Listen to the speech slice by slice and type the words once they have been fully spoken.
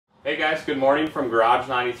Hey guys, good morning from Garage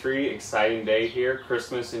 93. Exciting day here,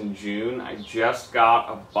 Christmas in June. I just got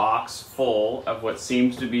a box full of what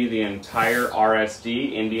seems to be the entire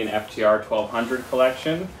RSD Indian FTR1200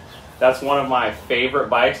 collection. That's one of my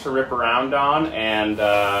favorite bikes to rip around on, and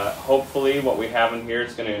hopefully what we have in here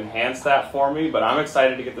is going to enhance that for me. But I'm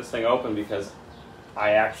excited to get this thing open because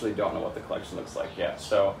I actually don't know what the collection looks like yet.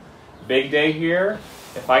 So big day here.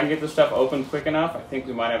 If I can get this stuff open quick enough, I think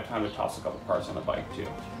we might have time to toss a couple parts on the bike too.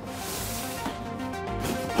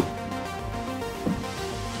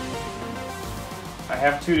 I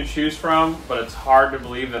have two to choose from, but it's hard to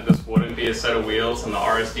believe that this wouldn't be a set of wheels, and the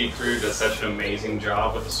RSD crew does such an amazing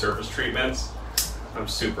job with the surface treatments. I'm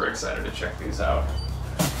super excited to check these out.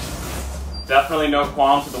 Definitely no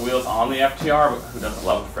qualms with the wheels on the FTR, but who doesn't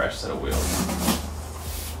love a fresh set of wheels?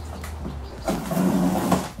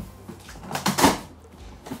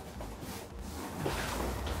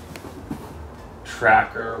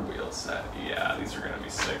 Tracker wheel set. Yeah, these are going to be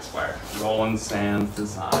sick by Roland Sands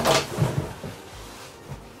design.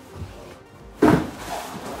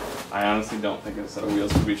 I honestly don't think a set of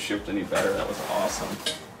wheels could be shipped any better. That was awesome.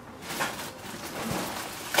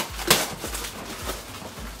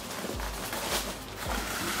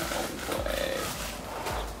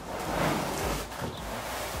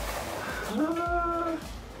 Oh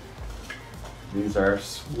boy. These are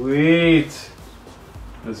sweet.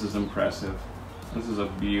 This is impressive. This is a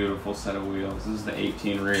beautiful set of wheels. This is the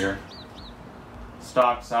 18 rear.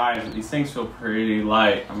 Stock size. These things feel pretty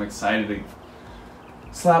light. I'm excited to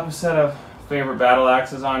slap a set of favorite battle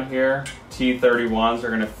axes on here. T31s are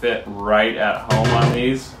going to fit right at home on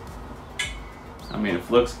these. I mean,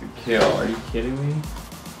 if looks could kill, are you kidding me?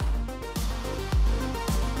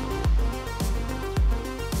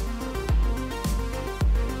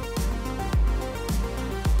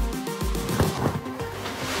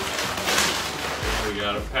 We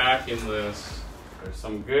got a packing list. There's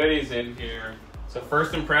some goodies in here. So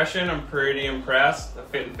first impression, I'm pretty impressed. The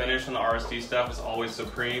fit and finish on the RSD stuff is always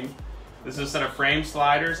supreme. This is a set of frame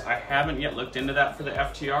sliders. I haven't yet looked into that for the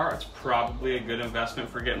FTR. It's probably a good investment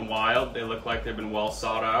for getting wild. They look like they've been well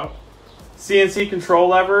sought out. CNC control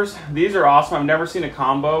levers. These are awesome. I've never seen a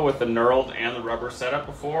combo with the knurled and the rubber setup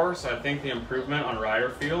before, so I think the improvement on rider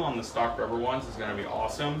feel on the stock rubber ones is going to be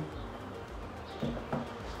awesome.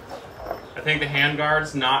 I think the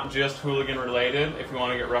handguard's not just hooligan related. If you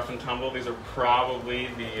want to get rough and tumble, these are probably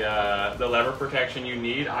the lever protection you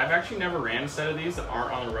need. I've actually never ran a set of these that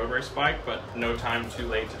aren't on a road race bike, but no time too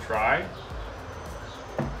late to try.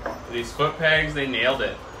 These foot pegs, they nailed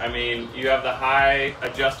it. I mean, you have the high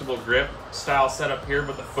adjustable grip style setup here,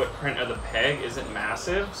 but the footprint of the peg isn't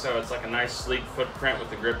massive, so it's like a nice sleek footprint with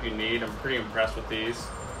the grip you need. I'm pretty impressed with these.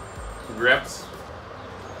 Grips.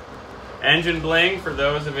 Engine bling, for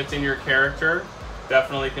those if it's in your character,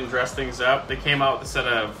 definitely can dress things up. They came out with a set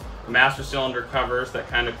of master cylinder covers that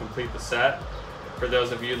kind of complete the set, for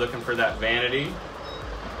those of you looking for that vanity.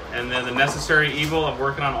 And then the necessary evil of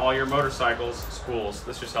working on all your motorcycles, spools.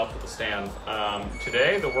 This just helps with the stand.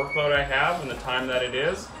 Today, the workload I have and the time that it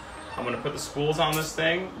is, I'm going to put the spools on this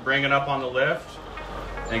thing, bring it up on the lift,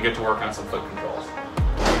 and get to work on some foot controls.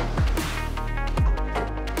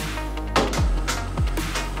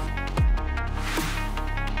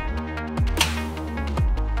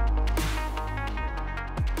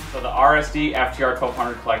 So the RSD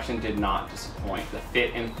FTR1200 collection did not disappoint. The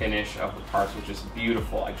fit and finish of the parts was just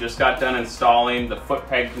beautiful. I just got done installing the foot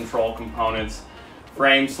peg control components,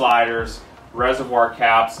 frame sliders, reservoir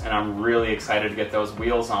caps, and I'm really excited to get those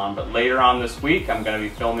wheels on. But later on this week, I'm going to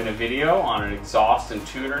be filming a video on an exhaust and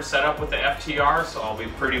tuner setup with the FTR, so I'll be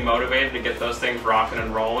pretty motivated to get those things rocking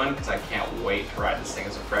and rolling because I can't wait to ride this thing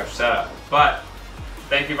as a fresh setup. But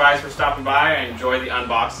thank you guys for stopping by. I enjoyed the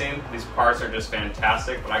unboxing. These parts are just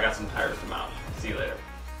fantastic, but I got some tires to mount. See you later.